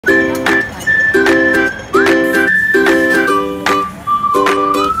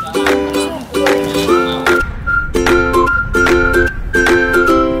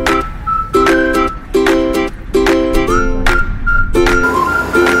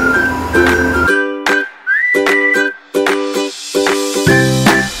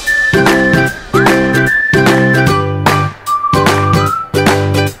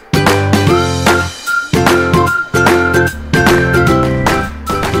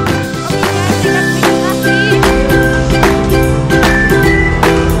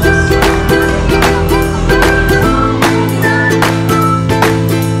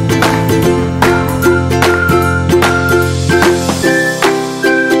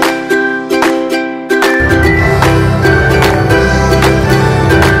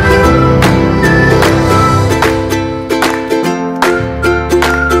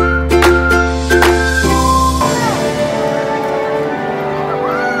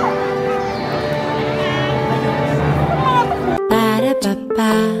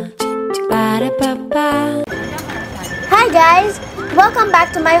Welcome back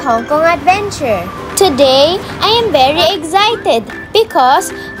to my Hong Kong adventure. Today, I am very excited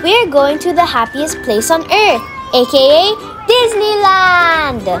because we are going to the happiest place on earth, aka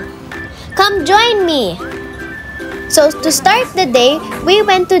Disneyland. Come join me. So to start the day, we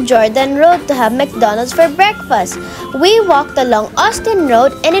went to Jordan Road to have McDonald's for breakfast. We walked along Austin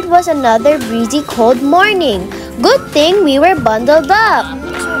Road and it was another breezy cold morning. Good thing we were bundled up.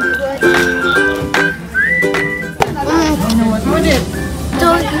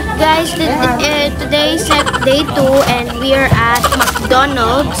 So guys, today is day 2 and we are at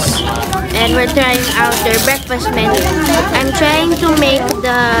McDonald's and we're trying out their breakfast menu. I'm trying to make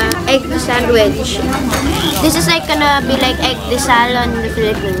the egg sandwich. This is like gonna be like egg salad in the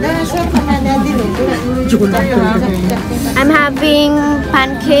Philippines. I'm having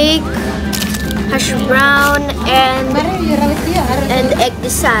pancake, hash brown, and egg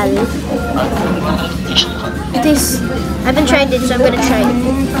salad. I haven't tried it, so I'm gonna try it.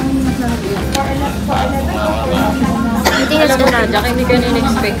 I think it's gonna. Hindi ka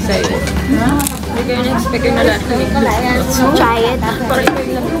na-expect sa'yo. Hindi ka na-expect yung lahat. Try it.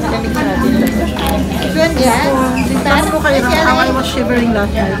 Good yan. Taas mo kayo. I was shivering last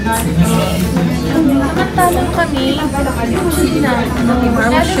night. Nakatalong kami. I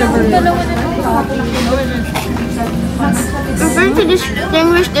was shivering. Prefer to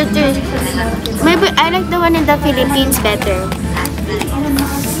distinguish the two. Maybe I like the one in the Philippines better.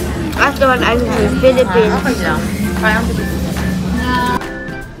 That's the one I like in the Philippines.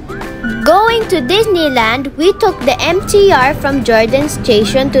 Going to Disneyland, we took the MTR from Jordan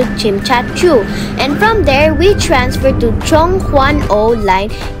Station to Chim Chat Chu, and from there we transferred to Chong Huan O Line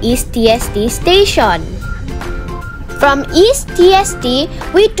East TST Station. From East TST,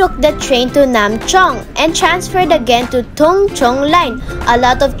 we took the train to Nam Chong and transferred again to Tung Chung Line. A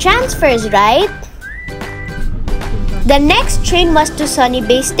lot of transfers, right? The next train was to Sunny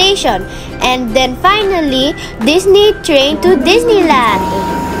Bay Station, and then finally, Disney train to Disneyland.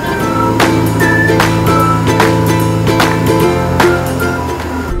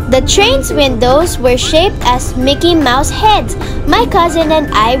 The train's windows were shaped as Mickey Mouse heads. My cousin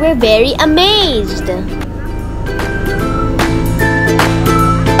and I were very amazed.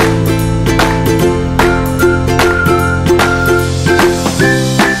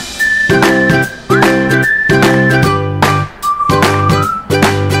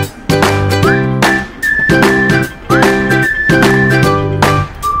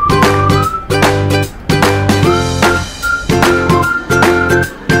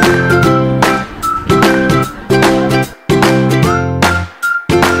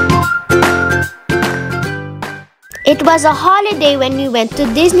 It was a holiday when we went to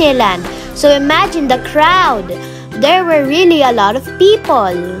Disneyland, so imagine the crowd. There were really a lot of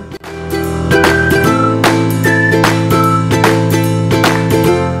people.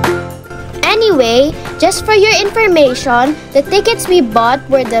 Anyway, just for your information, the tickets we bought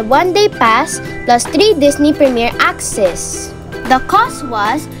were the one-day pass plus 3 Disney Premier Access. The cost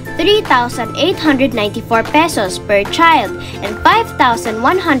was 3,894 pesos per child and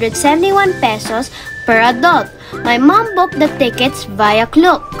 5,171 pesos per adult. My mom booked the tickets via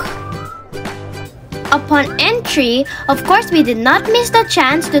Klook. Upon entry, of course, we did not miss the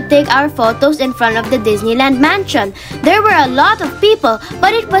chance to take our photos in front of the Disneyland mansion. There were a lot of people,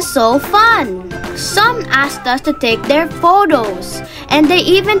 but it was so fun. Some asked us to take their photos, and they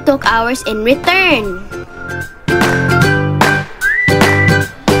even took ours in return.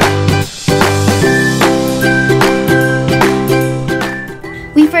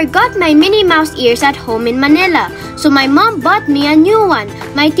 I forgot my Minnie Mouse ears at home in Manila, so my mom bought me a new one.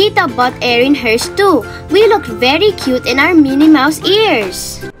 My tita bought Erin hers too. We looked very cute in our Minnie Mouse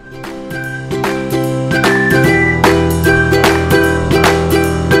ears.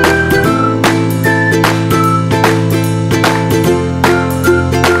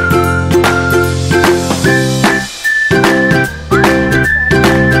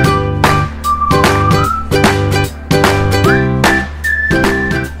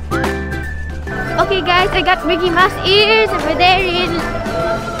 Okay guys, I got Mickey Mouse ears and we're there in...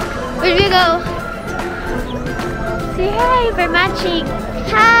 Where do we go? Say hi, we're matching.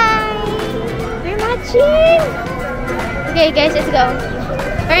 Hi! We're matching! Okay guys, let's go.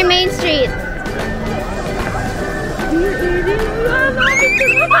 We're Main Street.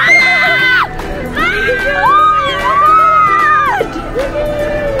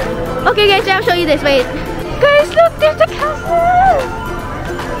 Okay guys, I'll show you this, wait. Guys, look, there's the castle!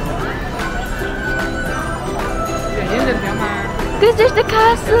 Guys, there's the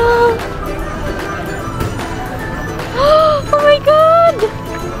castle! Oh my god!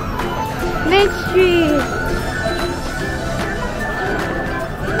 Main Street!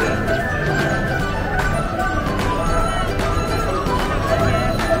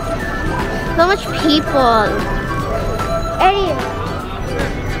 So much people. Erin,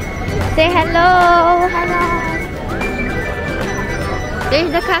 say hello. Hello.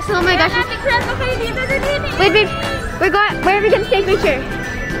 There's the castle. Oh my gosh. Wait, wait. We're going. Where are we gonna take a picture?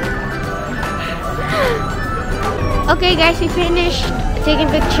 Okay, guys, we finished taking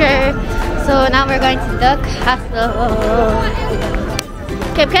picture. So now we're going to the castle.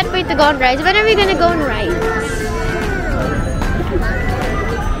 Okay, can't wait to go on rides. When are we gonna go on rides?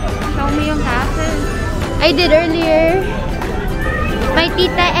 Show me yung castle. I did earlier. My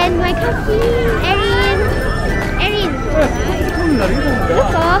tita and my cousin, Erin. Erin. Look,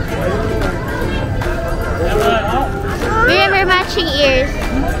 oh. We have our matching ears.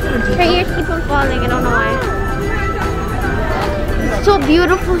 Her ears keep on falling. I don't know why. It's so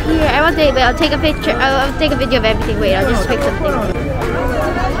beautiful here. I want to. Wait, I'll take a picture. I'll take a video of everything. Wait, I'll just pick something.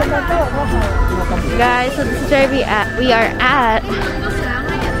 Guys, so this is where we are at.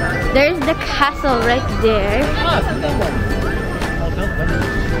 There's the castle right there.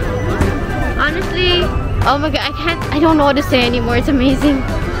 Honestly, oh my god, I don't know what to say anymore. It's amazing.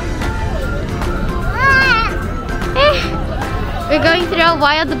 We're going through a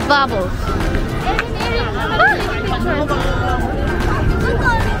wild bubbles.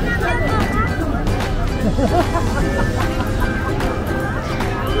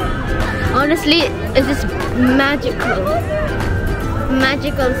 Honestly, it's just magical.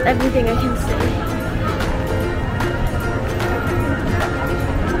 Magical is everything I can say.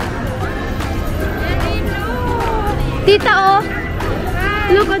 Tita, oh!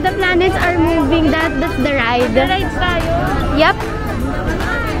 Look, all the planets are moving. That's the ride. The rides tayo? Yep.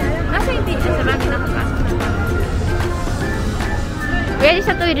 Nasa yung teacher sa bagay na kapasok. Ready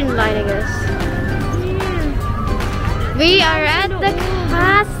sa tuwid in line, I guess. We are at the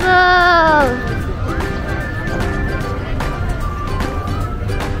castle.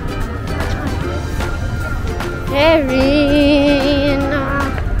 Erin.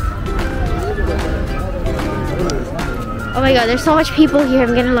 Oh my god, there's so much people here.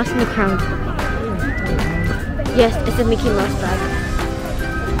 I'm getting lost in the crowd. Yes, it's a Mickey Mouse bag.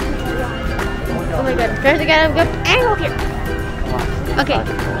 Oh my god, try to get a good angle here. Okay,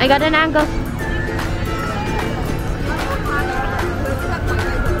 I got an angle.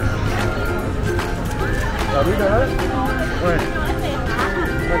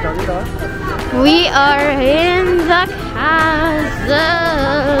 We are in the castle.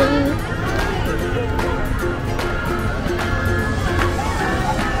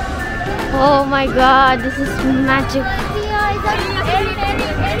 Oh my god, this is magic.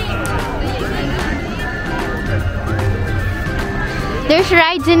 There's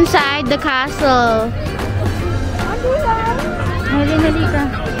rides inside the castle.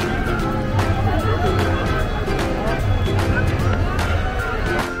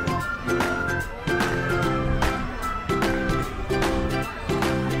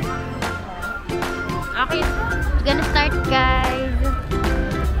 Okay, it's gonna start, guys.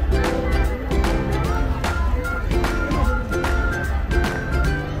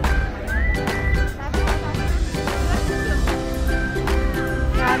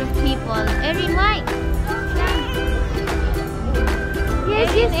 Crowd of people. Erin, why? Yes,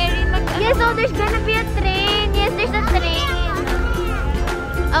 yes. Yes, oh, there's gonna be a train. Yes, there's a train.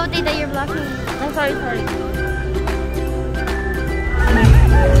 Oh, Tita, you're blocking. Oh, sorry.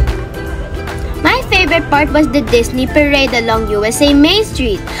 My favorite part was the Disney parade along USA Main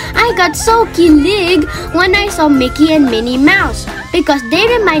Street. I got so kilig when I saw Mickey and Minnie Mouse because they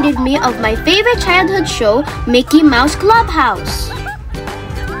reminded me of my favorite childhood show, Mickey Mouse Clubhouse.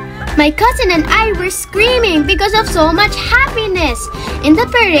 My cousin and I were screaming because of so much happiness. In the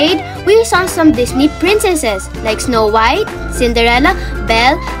parade, we saw some Disney princesses like Snow White, Cinderella,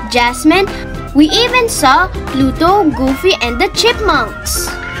 Belle, Jasmine. We even saw Pluto, Goofy, and the Chipmunks.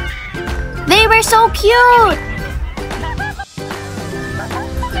 They were so cute!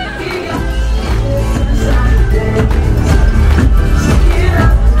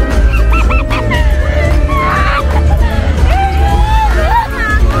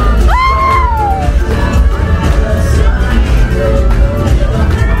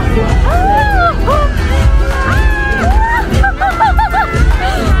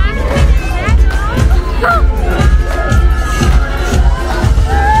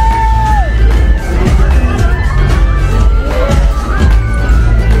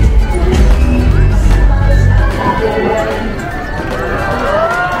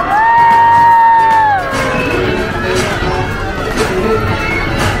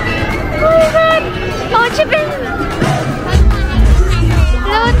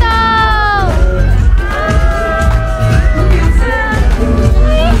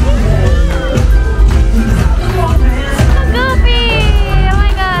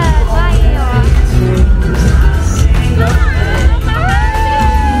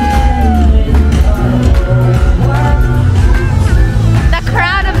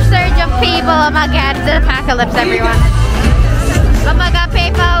 people. Oh my god, it's an apocalypse, everyone. Oh my god,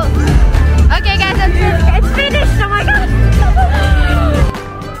 people. Okay, guys, it's finished. Oh my god.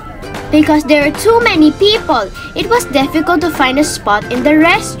 Because there were too many people, it was difficult to find a spot in the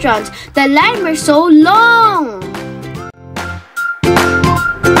restaurants. The line were so long.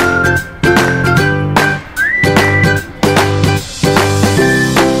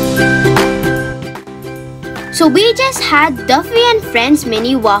 So we just had Duffy and Friends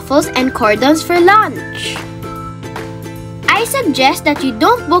mini waffles and cordons for lunch. I suggest that you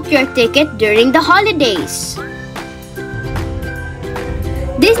don't book your ticket during the holidays.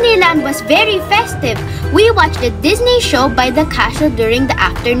 Disneyland was very festive. We watched the Disney show by the castle during the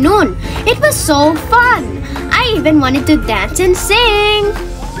afternoon. It was so fun. I even wanted to dance and sing.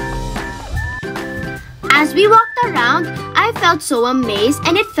 As we walked around, I felt so amazed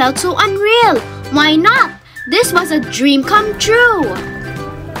and it felt so unreal. Why not? This was a dream come true.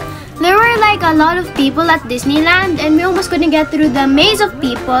 There were like a lot of people at Disneyland and we almost couldn't get through the maze of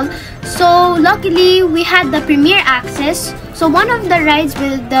people. So luckily we had the premier access. So one of the rides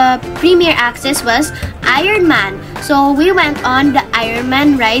with the premier access was Iron Man. So we went on the Iron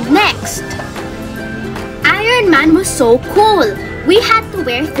Man ride next. Iron Man was so cool. We had to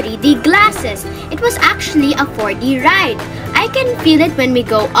wear 3D glasses. It was actually a 4D ride. I can feel it when we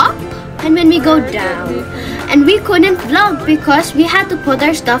go up and when we go down. And we couldn't vlog because we had to put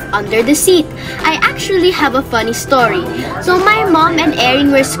our stuff under the seat. I actually have a funny story. So my mom and Erin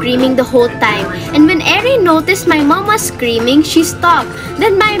were screaming the whole time. And when Erin noticed my mom was screaming, she stopped.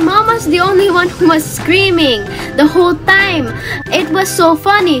 Then my mom was the only one who was screaming the whole time. It was so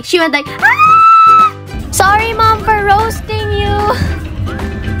funny. She was like, "Ah!" Sorry, Mom, for roasting you.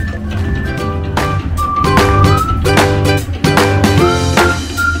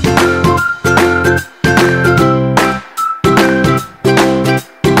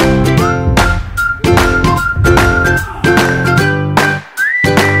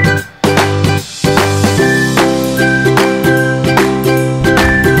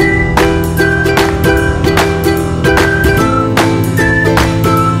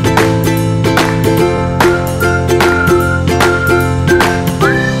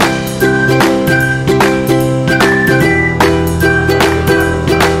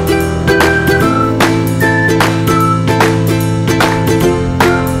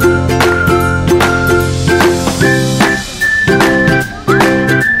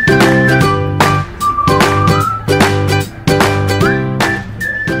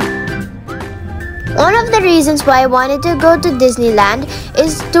 One of the reasons why I wanted to go to Disneyland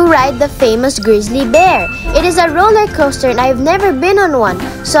is to ride the famous Grizzly Bear. It is a roller coaster and I've never been on one,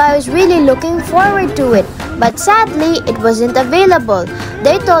 so I was really looking forward to it. But sadly, it wasn't available.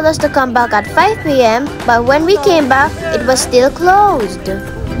 They told us to come back at 5 p.m. but when we came back, it was still closed.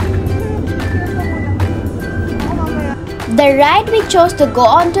 The ride we chose to go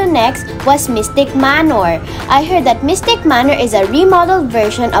on to next was Mystic Manor. I heard that Mystic Manor is a remodeled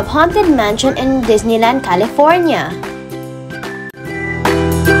version of Haunted Mansion in Disneyland, California.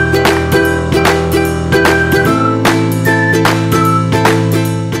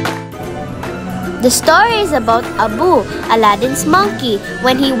 The story is about Abu, Aladdin's monkey.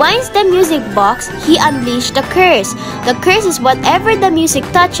 When he winds the music box, he unleashed a curse. The curse is whatever the music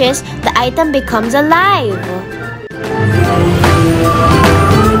touches, the item becomes alive.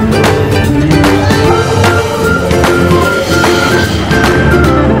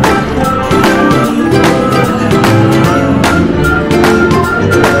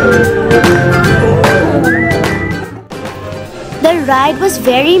 The ride was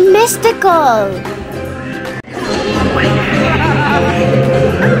very mystical.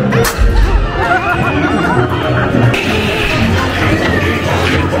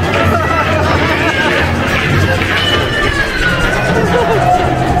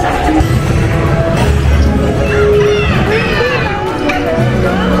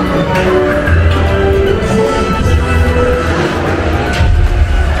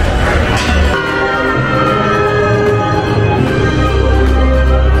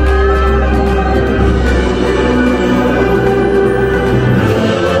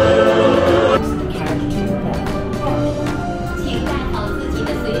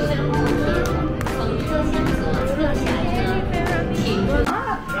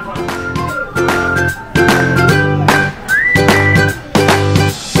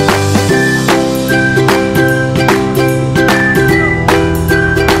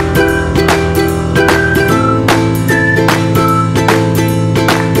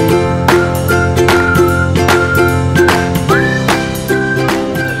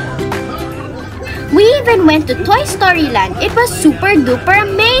 Storyland. It was super duper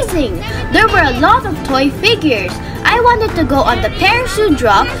amazing. There were a lot of toy figures. I wanted to go on the parachute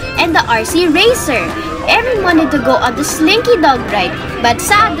drop and the RC racer. Everyone wanted to go on the Slinky Dog ride, but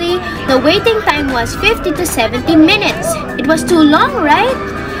sadly, the waiting time was 50 to 70 minutes. It was too long, right?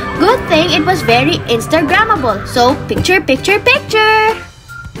 Good thing it was very Instagrammable. So, picture, picture, picture!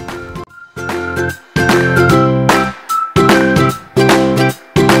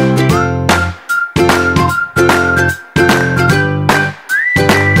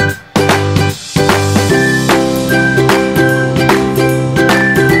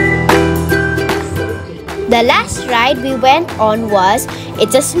 The last ride we went on was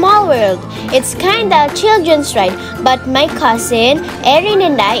It's a Small World. It's kinda a children's ride, but my cousin Erin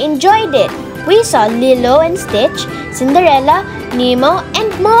and I enjoyed it. We saw Lilo and Stitch, Cinderella, Nemo, and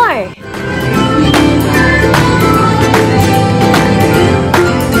more.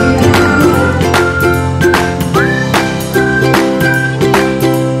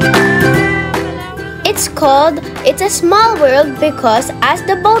 It's called It's a Small World because as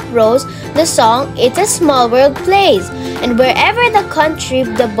the boat rows, the song It's a Small World plays. And wherever the country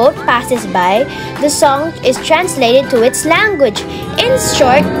the boat passes by, the song is translated to its language. In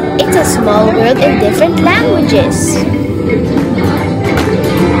short, it's a small world in different languages.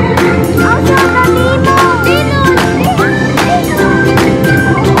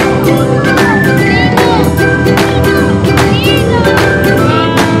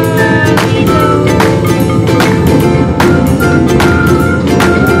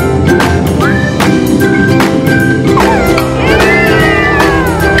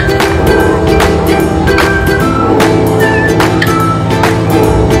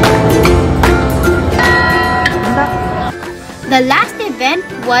 The last event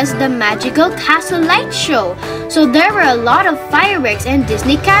was the Magical Castle Light Show. So there were a lot of fireworks and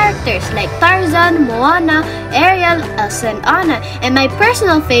Disney characters like Tarzan, Moana, Ariel, Elsa and Anna, and my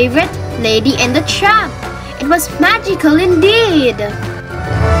personal favorite, Lady and the Tramp. It was magical indeed!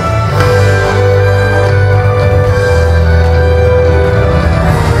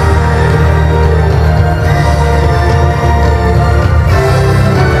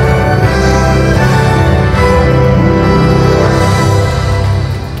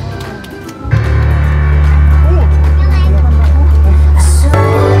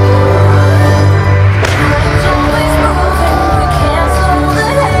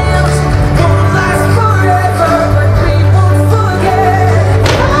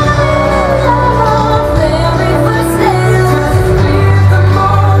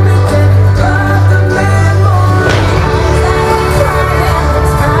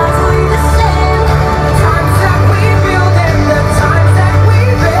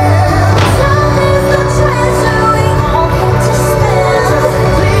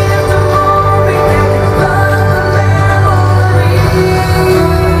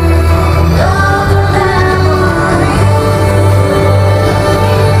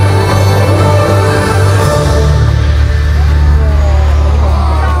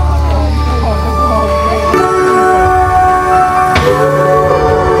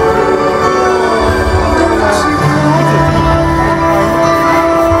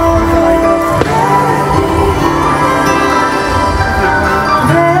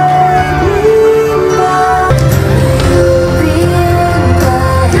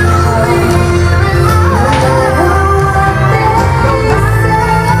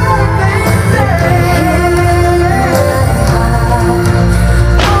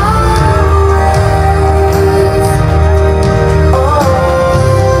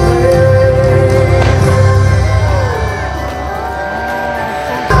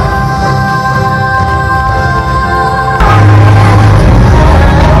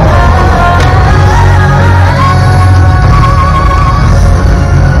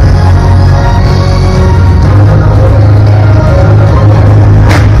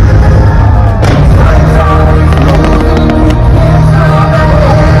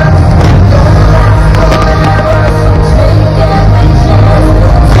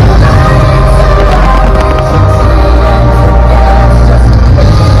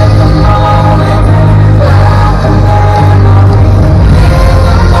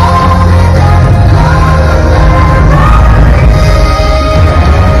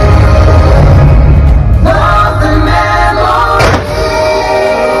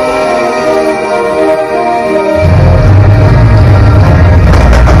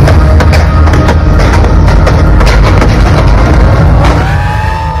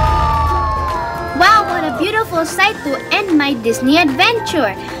 Disney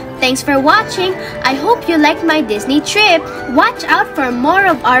adventure. Thanks for watching. I hope you liked my Disney trip. Watch out for more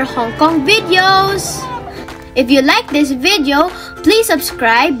of our Hong Kong videos. If you like this video, please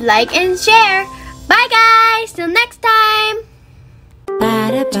subscribe, like, and share. Bye guys! Till next time!